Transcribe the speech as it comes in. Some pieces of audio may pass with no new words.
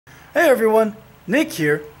Hey everyone, Nick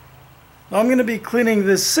here. I'm going to be cleaning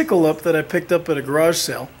this sickle up that I picked up at a garage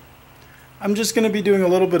sale. I'm just going to be doing a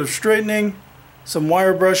little bit of straightening, some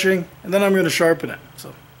wire brushing, and then I'm going to sharpen it.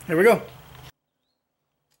 So here we go.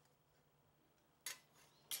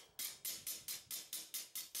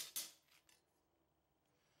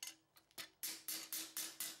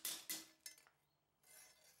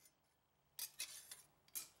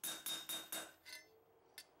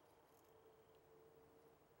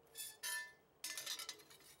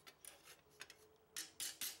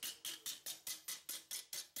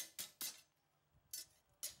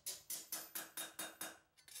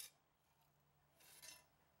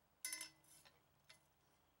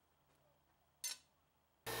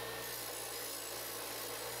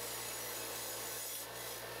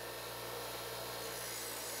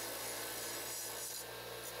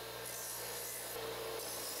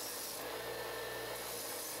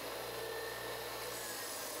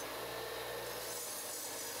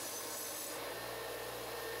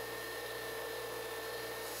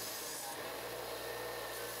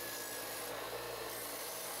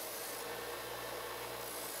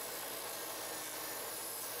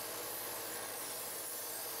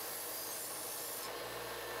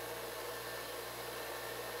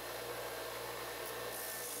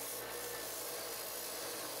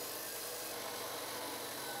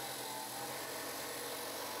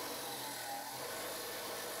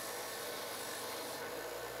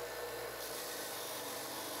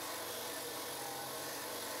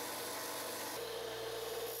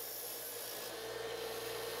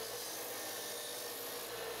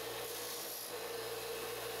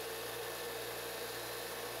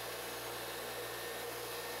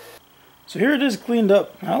 So here it is cleaned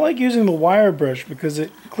up. I like using the wire brush because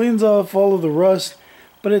it cleans off all of the rust,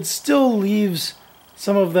 but it still leaves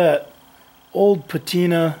some of that old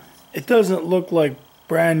patina. It doesn't look like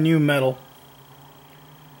brand new metal.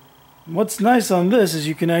 What's nice on this is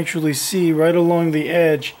you can actually see right along the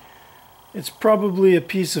edge, it's probably a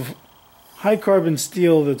piece of high carbon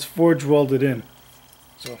steel that's forge welded in.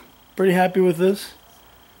 So pretty happy with this.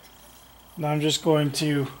 Now I'm just going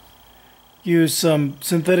to use some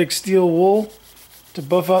synthetic steel wool to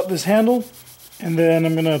buff out this handle, and then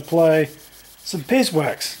I'm going to apply some paste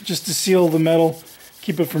wax just to seal the metal,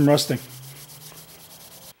 keep it from rusting.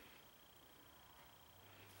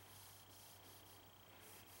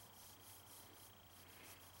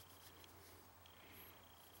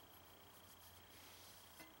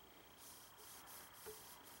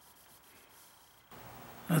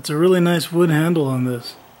 That's a really nice wood handle on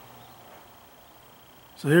this.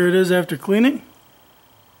 So here it is after cleaning.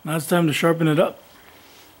 Now it's time to sharpen it up.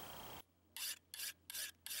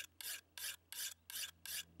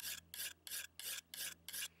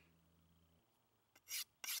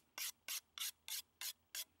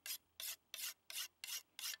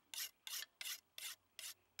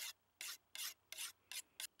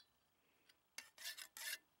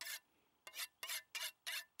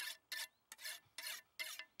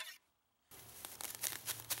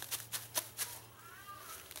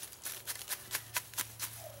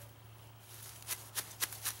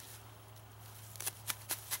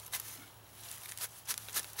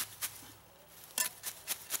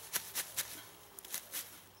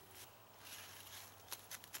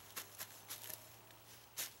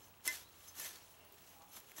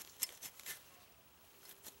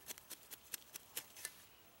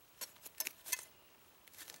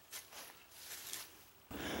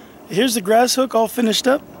 Here's the grass hook all finished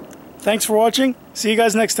up. Thanks for watching. See you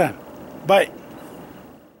guys next time. Bye.